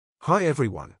Hi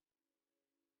everyone.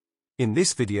 In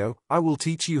this video, I will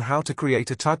teach you how to create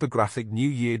a typographic New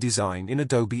Year design in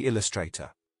Adobe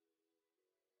Illustrator.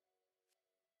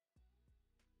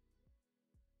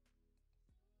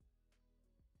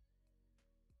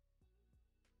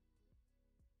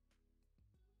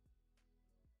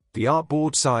 The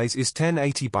artboard size is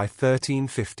 1080 by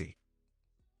 1350.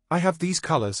 I have these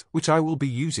colors, which I will be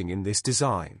using in this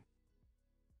design.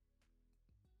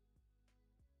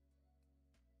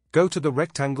 Go to the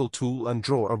rectangle tool and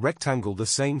draw a rectangle the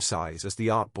same size as the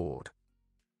artboard.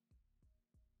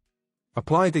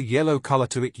 Apply the yellow color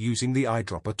to it using the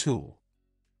eyedropper tool.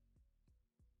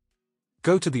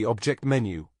 Go to the Object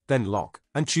menu, then Lock,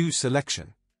 and choose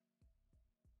Selection.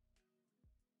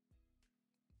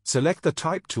 Select the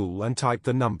Type tool and type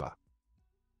the number.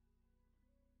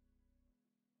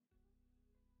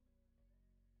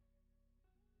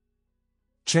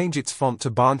 Change its font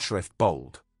to Bahnschrift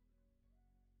Bold.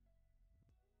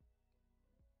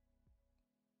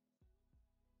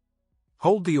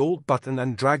 Hold the Alt button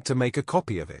and drag to make a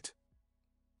copy of it.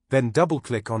 Then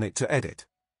double-click on it to edit.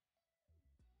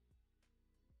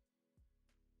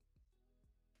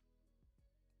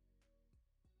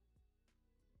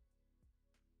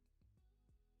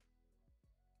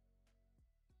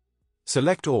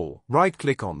 Select all,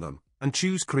 right-click on them, and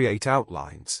choose Create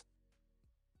Outlines.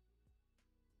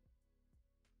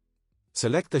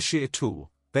 Select the Shear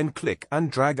tool, then click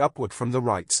and drag upward from the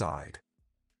right side.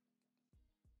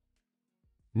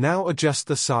 Now adjust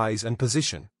the size and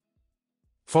position.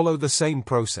 Follow the same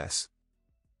process.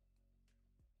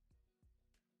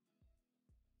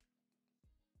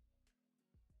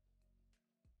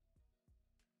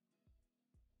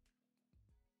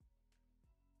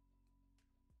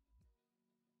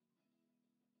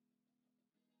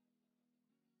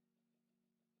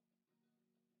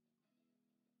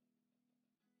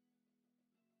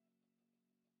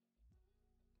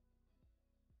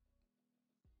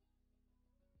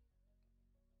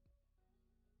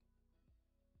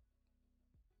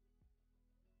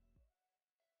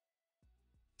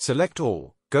 Select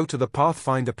all, go to the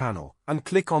Pathfinder panel, and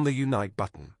click on the Unite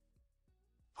button.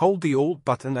 Hold the Alt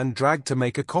button and drag to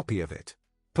make a copy of it.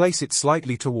 Place it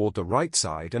slightly toward the right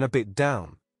side and a bit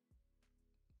down.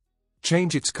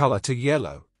 Change its color to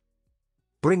yellow.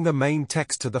 Bring the main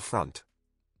text to the front.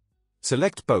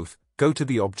 Select both, go to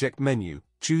the Object menu,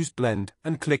 choose Blend,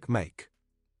 and click Make.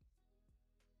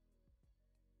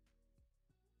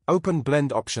 Open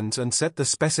Blend options and set the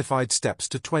specified steps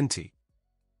to 20.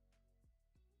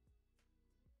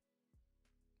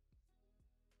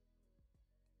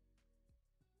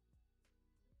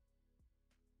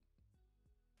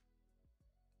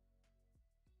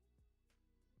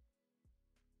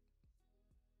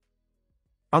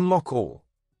 Unlock all.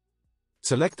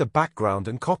 Select the background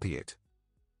and copy it.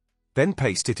 Then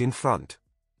paste it in front.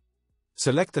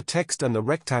 Select the text and the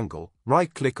rectangle,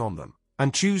 right-click on them,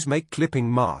 and choose Make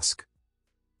Clipping Mask.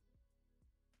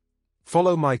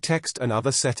 Follow my text and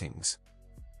other settings.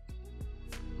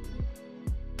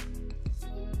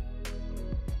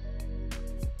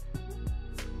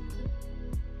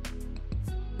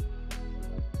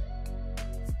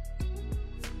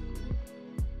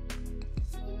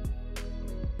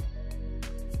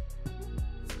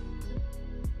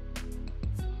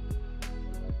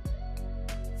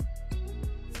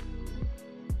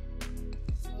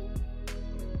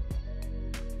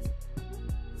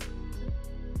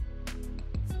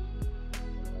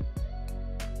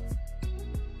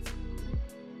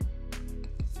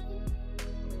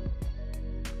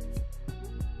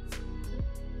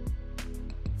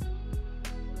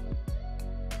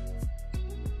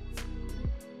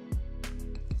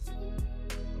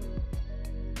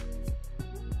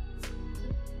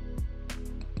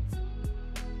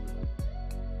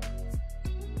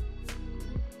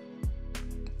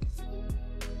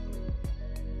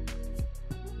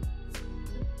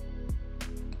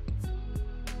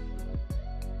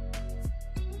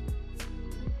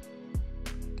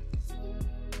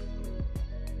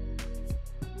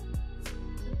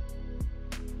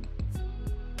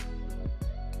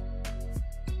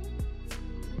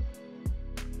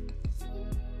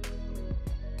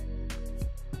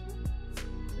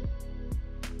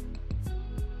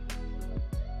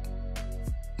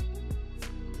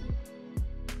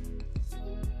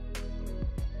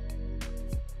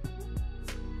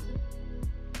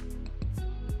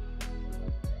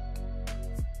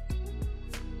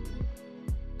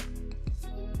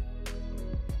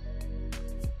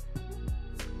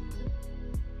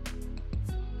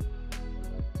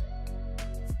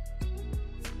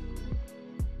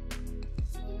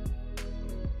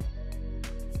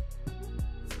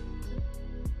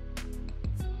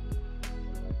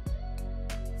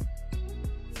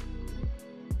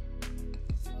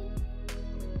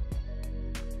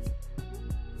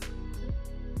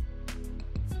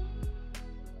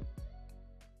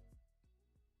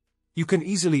 You can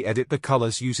easily edit the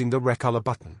colors using the Recolor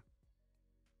button.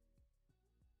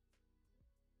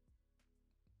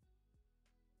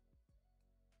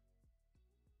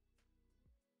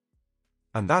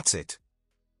 And that's it.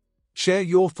 Share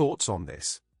your thoughts on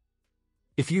this.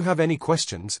 If you have any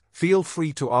questions, feel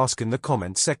free to ask in the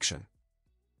comments section.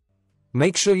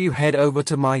 Make sure you head over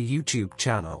to my YouTube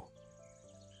channel,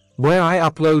 where I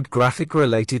upload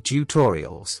graphic-related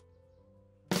tutorials.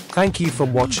 Thank you for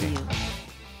watching.